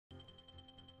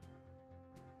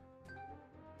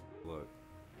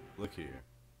look here.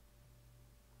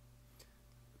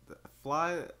 The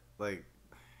fly, like,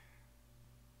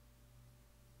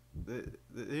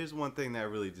 here's one thing that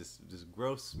really just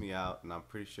grosses me out, and I'm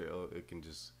pretty sure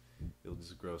it'll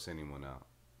just gross anyone out.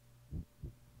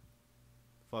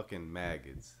 Fucking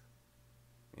maggots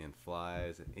and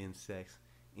flies and insects,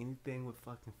 anything with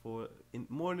fucking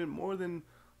more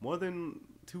than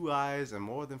two eyes and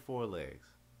more than four legs.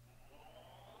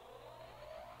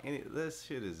 This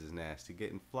shit is just nasty.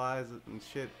 Getting flies and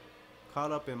shit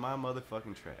caught up in my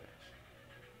motherfucking trash.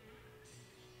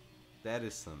 That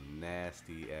is some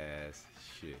nasty ass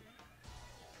shit.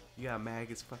 You got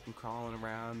maggots fucking crawling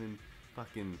around and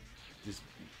fucking just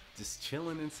just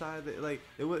chilling inside. Like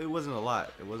it wasn't a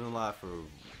lot. It wasn't a lot for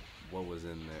what was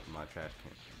in my trash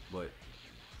can. But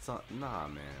nah,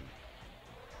 man.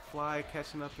 Fly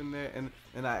catching up in there,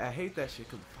 and I hate that shit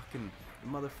because fucking the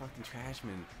motherfucking trash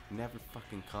man never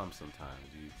fucking comes sometimes.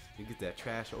 You get that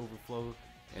trash overflow,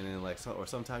 and then like or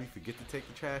sometimes you forget to take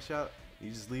the trash out. You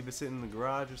just leave it sitting in the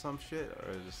garage or some shit,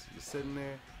 or just sitting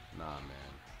there. Nah,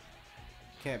 man,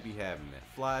 can't be having that.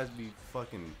 Flies be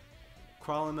fucking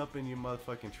crawling up in your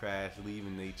motherfucking trash,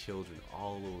 leaving they children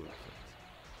all over the place.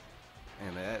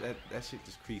 And that shit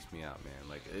just creeps me out, man.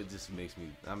 Like it just makes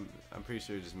me. I'm pretty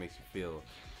sure it just makes you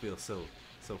feel so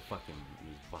fucking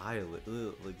violent.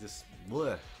 Ugh, like just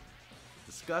bleh,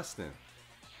 disgusting.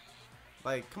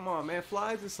 Like come on, man.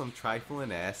 Flies are some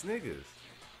trifling ass niggas.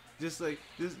 Just like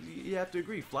this, you have to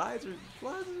agree. Flies are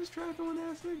just trifling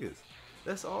ass niggas.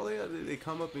 That's all they are. They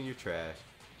come up in your trash.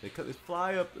 They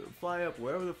fly up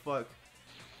wherever the fuck.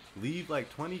 Leave like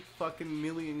 20 fucking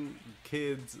million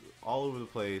kids all over the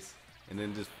place. And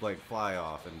then just like fly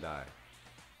off and die.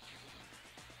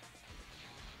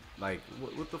 Like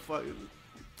what the fuck?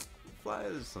 Fly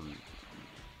is some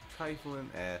trifling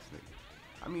ass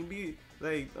nigga. I mean, be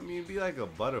like a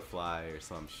butterfly or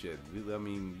some shit. I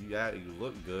mean, you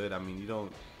look good. I mean, you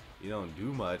don't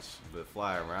do much but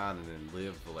fly around and then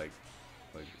live for like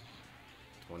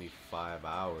 25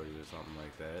 hours or something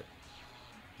like that.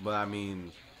 But I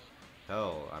mean.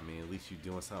 Hell, I mean, at least you're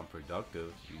doing something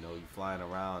productive. You know, you're flying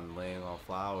around and laying on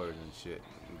flowers and shit,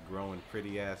 and growing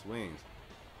pretty ass wings.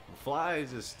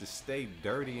 Flies just stay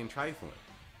dirty and trifling.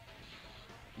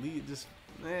 Just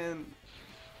man,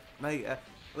 like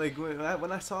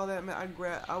when I saw that, man,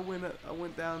 I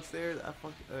went downstairs.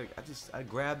 I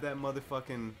grabbed that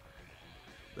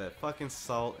fucking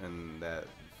salt and that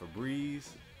Febreze.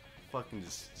 Fucking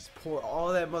just pour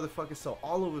all that motherfucking salt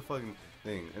all over the fucking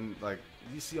thing, and like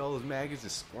you see all those maggots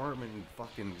just squirming and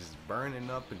fucking just burning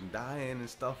up and dying and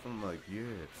stuff. I'm like, yeah,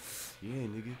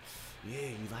 nigga, yeah,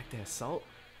 you like that salt?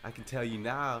 I can tell you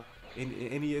now.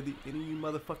 Any of you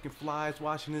motherfucking flies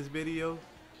watching this video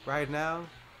right now,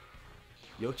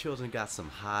 your children got some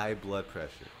high blood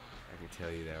pressure. I can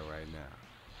tell you that right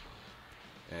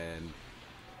now.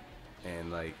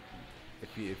 And like,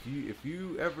 if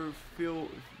you ever feel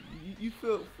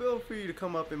free to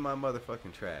come up in my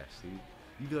motherfucking trash. See,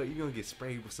 you're gonna get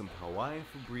sprayed with some Hawaiian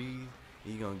Febreze,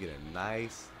 and you're gonna get a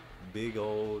nice big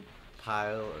old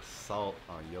pile of salt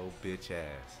on your bitch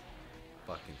ass.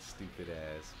 Fucking stupid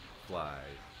ass fly.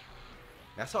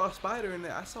 I saw a spider in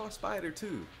there. I saw a spider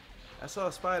too, and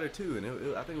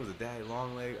I think it was a daddy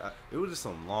long leg. It was just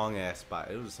some long ass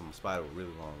spider. It was just some spider with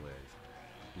really long legs.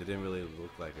 It didn't really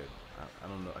look like I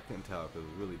don't know. I couldn't tell if it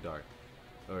was really dark.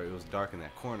 Or it was dark in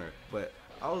that corner, but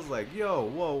I was like, yo,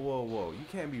 whoa, you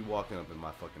can't be walking up in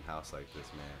my fucking house like this,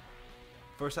 man.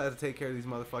 First I had to take care of these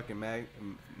motherfucking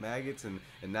maggots, and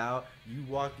now you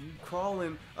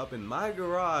crawling up in my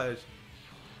garage,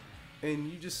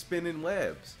 and you just spinning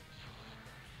webs.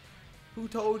 Who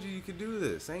told you could do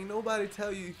this? Ain't nobody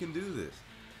tell you can do this.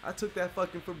 I took that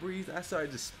fucking Febreze, I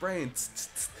started just spraying,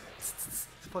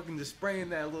 fucking just spraying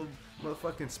that little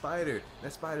motherfucking spider.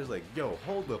 That spider's like, yo,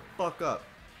 hold the fuck up.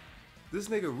 This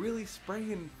nigga really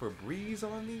spraying Febreze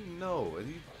on me? No,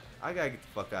 I gotta get the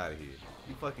fuck out of here.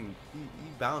 He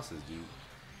bounces, dude.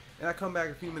 And I come back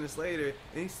a few minutes later,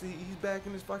 and he's back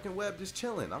in his fucking web just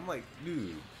chilling. I'm like,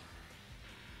 dude,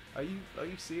 are you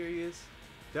serious?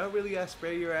 Y'all really gotta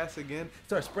spray your ass again?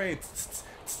 Start spraying,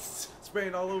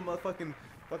 spraying all over my fucking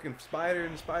spider,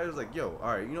 and the spider's like, yo,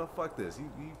 alright, you know, fuck this. He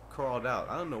crawled out.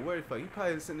 I don't know where the fuck. He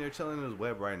probably sitting there chilling in his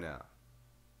web right now.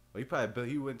 Or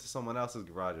he went to someone else's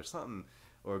garage or something.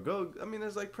 Or I mean,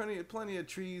 there's like plenty of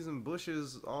trees and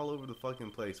bushes all over the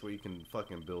fucking place where you can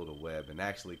fucking build a web and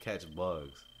actually catch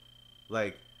bugs.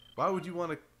 Like, why would you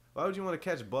want to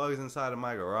catch bugs inside of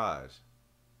my garage?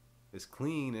 It's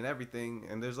clean and everything,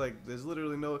 and there's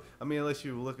literally no, I mean, unless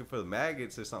you were looking for the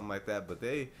maggots or something like that, but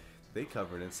they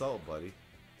covered in salt, buddy.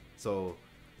 So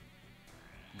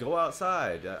Go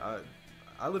outside.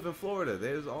 I live in Florida.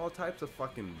 There's all types of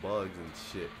fucking bugs and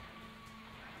shit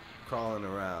crawling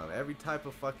around. Every type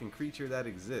of fucking creature that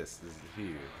exists is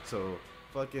here. So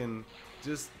fucking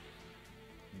just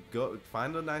go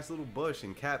find a nice little bush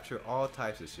and capture all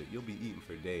types of shit. You'll be eating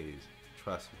for days.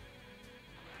 Trust me.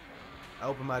 I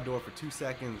opened my door for 2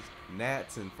 seconds.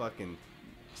 Gnats and fucking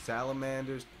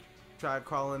salamanders tried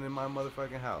crawling in my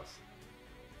motherfucking house.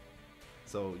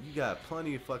 So you got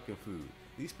plenty of fucking food.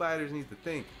 These spiders need to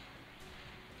think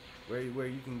where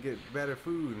you can get better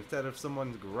food instead of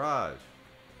someone's garage.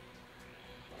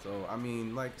 So I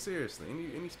mean, like seriously,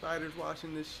 any spiders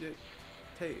watching this shit,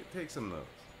 take some notes.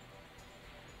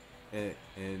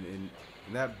 And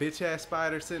that bitch ass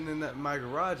spider sitting in my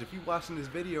garage. If you watching this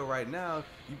video right now,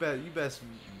 you best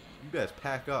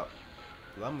pack up.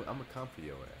 Cause I'm gonna come for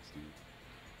your ass, dude.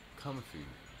 Coming for you.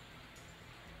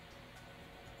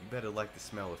 You better like the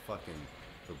smell of fucking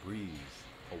Febreze,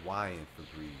 Hawaiian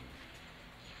Febreze.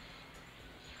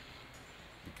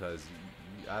 Because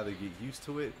you either get used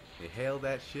to it, inhale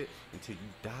that shit until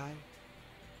you die,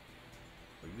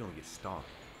 or you're gonna get stomped.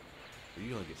 Or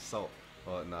you're gonna get salt.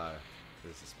 Oh, nah,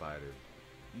 there's a spider.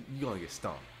 You're gonna get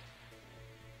stomped.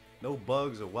 No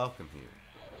bugs are welcome here.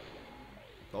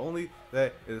 The only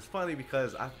that it's funny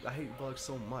because I hate bugs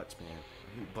so much, man.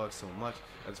 I hate bugs so much.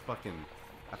 I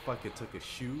fucking took a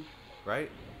shoe, right?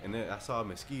 And then I saw a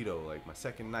mosquito like my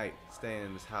second night staying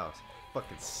in this house.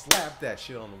 Fucking slapped that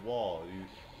shit on the wall, dude,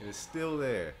 and it's still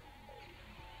there.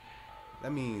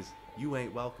 That means you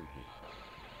ain't welcome here.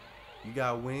 You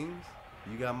got wings,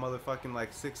 you got motherfucking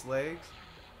like 6 legs,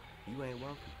 you ain't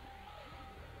welcome.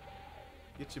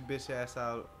 Get your bitch ass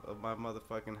out of my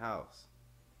motherfucking house.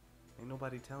 Ain't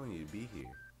nobody telling you to be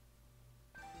here.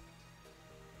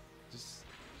 Just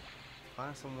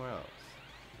find somewhere else.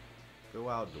 Go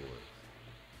outdoors.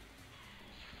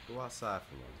 Go outside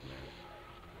for once, man.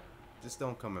 Just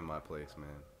don't come in my place, man.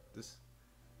 Just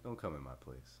don't come in my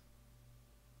place.